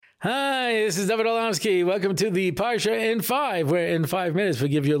Hi, this is David Olamsky. Welcome to the Parsha in 5, where in 5 minutes we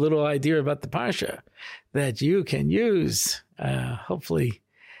give you a little idea about the Parsha that you can use, hopefully,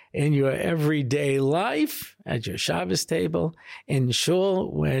 in your everyday life, at your Shabbos table, in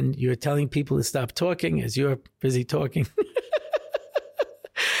shul, when you're telling people to stop talking as you're busy talking.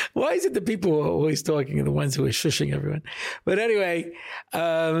 Why is it the people who are always talking are the ones who are shushing everyone? But anyway,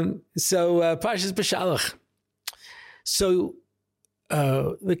 Parshas Beshalach. So,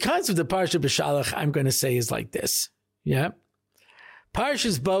 the concept of Parsha Beshalach, I'm going to say, is like this. Yeah.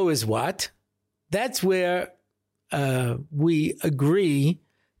 Parshas Bo is what? That's where we agree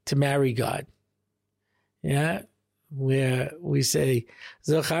to marry God. Yeah. Where we say,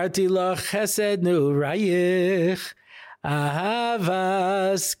 Zacharti lach chesed nurayich,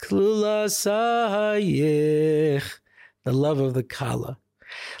 ahavas klula sayich, the love of the Kala.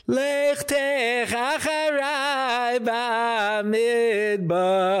 Lechtech acharai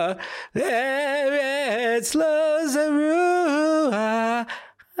b'midbar, eretz lo zeruah.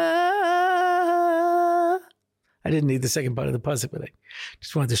 I didn't need the second part of the pasuk, but I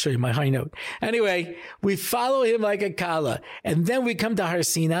just wanted to show you my high note. Anyway, we follow him like a kala, and then we come to Har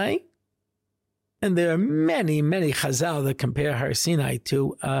Sinai, and there are many, many chazal that compare Har Sinai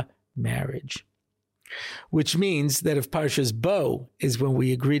to a marriage. Which means that if Parshas Bo is when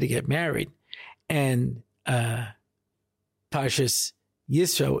we agree to get married, and Parshas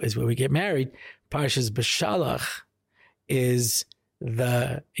Yisro is where we get married, Parshas Beshalach is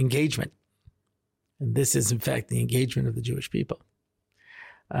the engagement. And this is, in fact, the engagement of the Jewish people.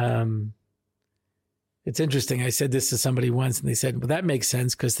 It's interesting. I said this to somebody once, and they said, well, that makes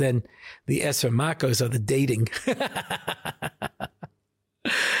sense, because then the Esser Makos are the dating.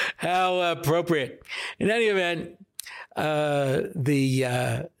 How appropriate. In any event,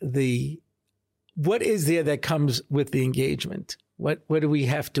 what is there that comes with the engagement? What do we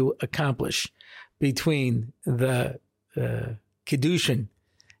have to accomplish between the Kiddushin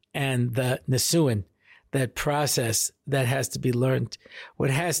and the Nesuin, that process that has to be learned?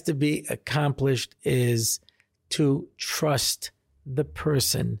 What has to be accomplished is to trust the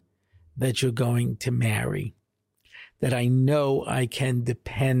person that you're going to marry, that I know I can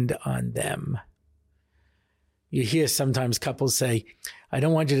depend on them. You hear sometimes couples say, I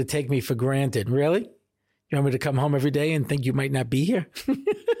don't want you to take me for granted. Really? You want me to come home every day and think you might not be here?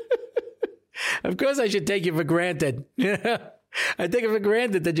 Of course I should take you for granted. I take it for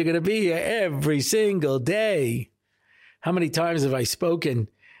granted that you're going to be here every single day. How many times have I spoken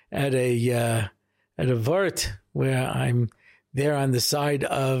at a vort where I'm there on the side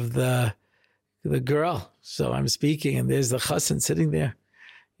of the girl? So I'm speaking, and there's the chassan sitting there,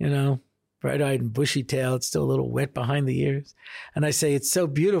 bright-eyed and bushy-tailed, still a little wet behind the ears. And I say, it's so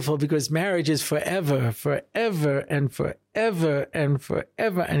beautiful because marriage is forever, forever, and forever, and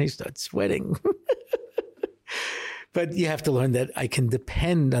forever. And he starts sweating. But you have to learn that I can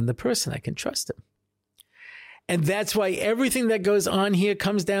depend on the person. I can trust him. And that's why everything that goes on here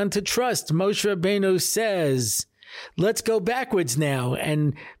comes down to trust. Moshe Rabbeinu says, let's go backwards now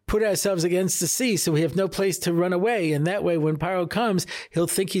and put ourselves against the sea so we have no place to run away. And that way, when Paro comes, he'll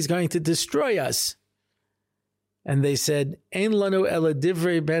think he's going to destroy us. And they said, Ein lanu ela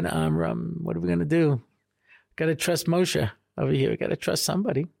divrei ben Amram. What are we going to do? Got to trust Moshe over here. Got to trust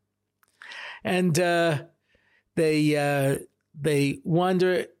somebody. And they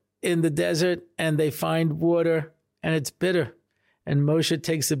wander in the desert and they find water and it's bitter. And Moshe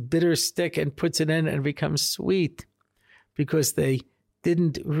takes a bitter stick and puts it in and it becomes sweet, because they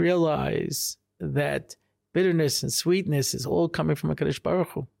didn't realize that bitterness and sweetness is all coming from HaKadosh Baruch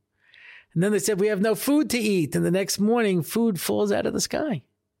Hu. And then they said, we have no food to eat. And the next morning, food falls out of the sky.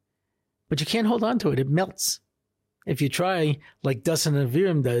 But you can't hold on to it. It melts. If you try, like Dasan and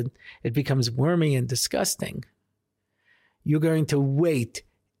Aviram did, it becomes wormy and disgusting. You're going to wait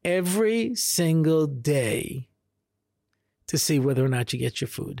every single day to see whether or not you get your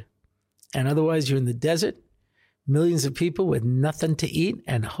food. And otherwise, you're in the desert, millions of people with nothing to eat,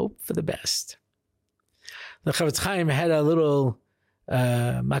 and hope for the best. The Chavetz Chaim had a little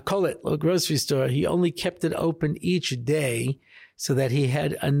makolet, little grocery store. He only kept it open each day so that he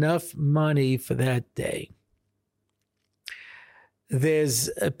had enough money for that day. There's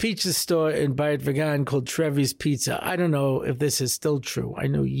a pizza store in Bayit Vegan called Trevi's Pizza. I don't know if this is still true. I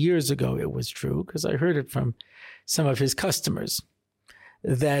know years ago it was true because I heard it from some of his customers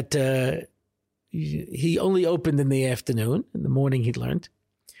that he only opened in the afternoon. In the morning he learned.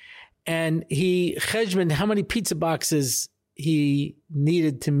 And he cheshboned how many pizza boxes he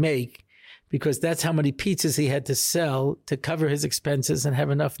needed to make, because that's how many pizzas he had to sell to cover his expenses and have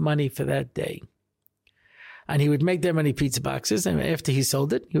enough money for that day. And he would make that many pizza boxes, and after he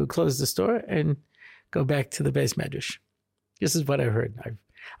sold it, he would close the store and go back to the Beis Medrash. This is what I heard.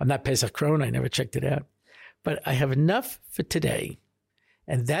 I'm not Pesach Krohn. I never checked it out. But I have enough for today.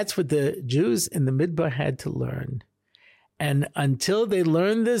 And that's what the Jews in the Midbar had to learn. And until they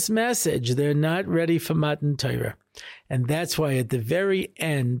learn this message, they're not ready for Matan Torah. And that's why at the very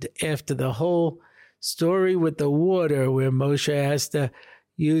end, after the whole story with the water, where Moshe has to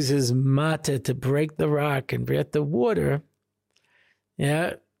use his mata to break the rock and get the water,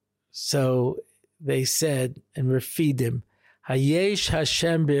 so they said and refidim, Hayesh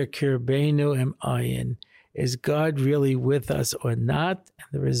Hashem b'kirbeinu em ayin. Is God really with us or not? And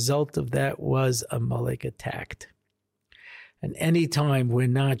the result of that was Amalek attacked. And anytime we're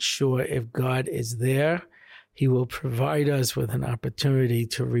not sure if God is there, he will provide us with an opportunity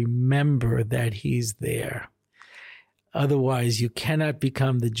to remember that he's there. Otherwise, you cannot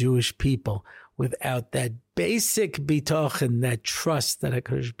become the Jewish people without that basic bitachon, that trust that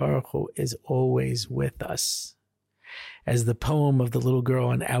HaKadosh Baruch Hu is always with us. As the poem of the little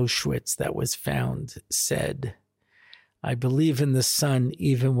girl in Auschwitz that was found said, I believe in the sun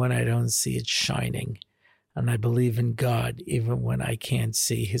even when I don't see it shining, and I believe in God even when I can't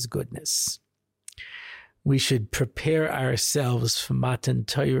see his goodness. We should prepare ourselves for Matan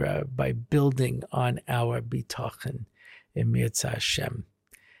Torah by building on our bitachon in Mirza Hashem.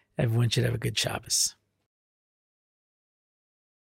 Everyone should have a good Shabbos.